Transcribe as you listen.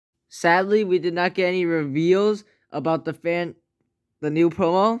Sadly, we did not get any reveals about the new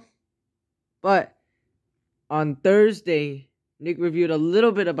promo. But on Thursday, Nick reviewed a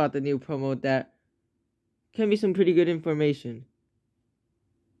little bit about the new promo that can be some pretty good information.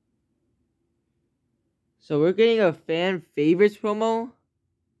 So we're getting a fan favorites promo,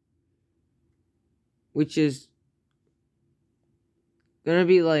 which is gonna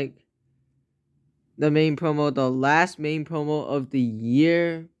be like the main promo, the last main promo of the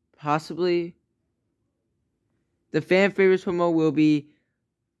year, possibly. The fan favorites promo will be,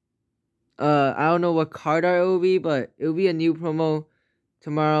 I don't know what card art it will be, but it will be a new promo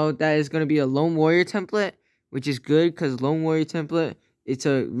tomorrow that is gonna be a Lone Warrior template, which is good because Lone Warrior template, it's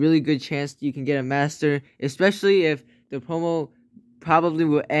a really good chance you can get a master, especially if the promo probably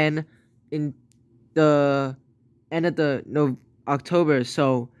will end in the end of October,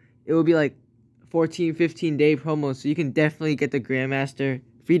 so it will be like 14-15 day promo, so you can definitely get the Grandmaster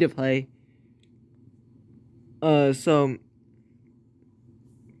free to play. So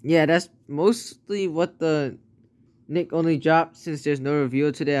yeah, that's mostly what the Nick only dropped. Since there's no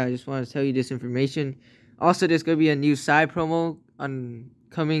reveal today, I just want to tell you this information. Also, there's gonna be a new side promo on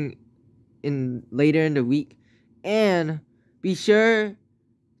coming in later in the week, and be sure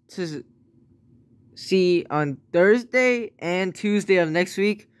to see on Thursday and Tuesday of next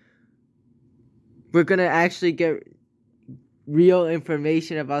week, we're gonna actually get real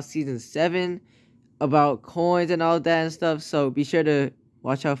information about season 7, about coins and all that and stuff. So be sure to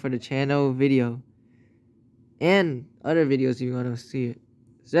watch out for the channel video and other videos if you want to see it.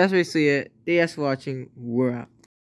 So that's basically it. Thanks for watching. We're out.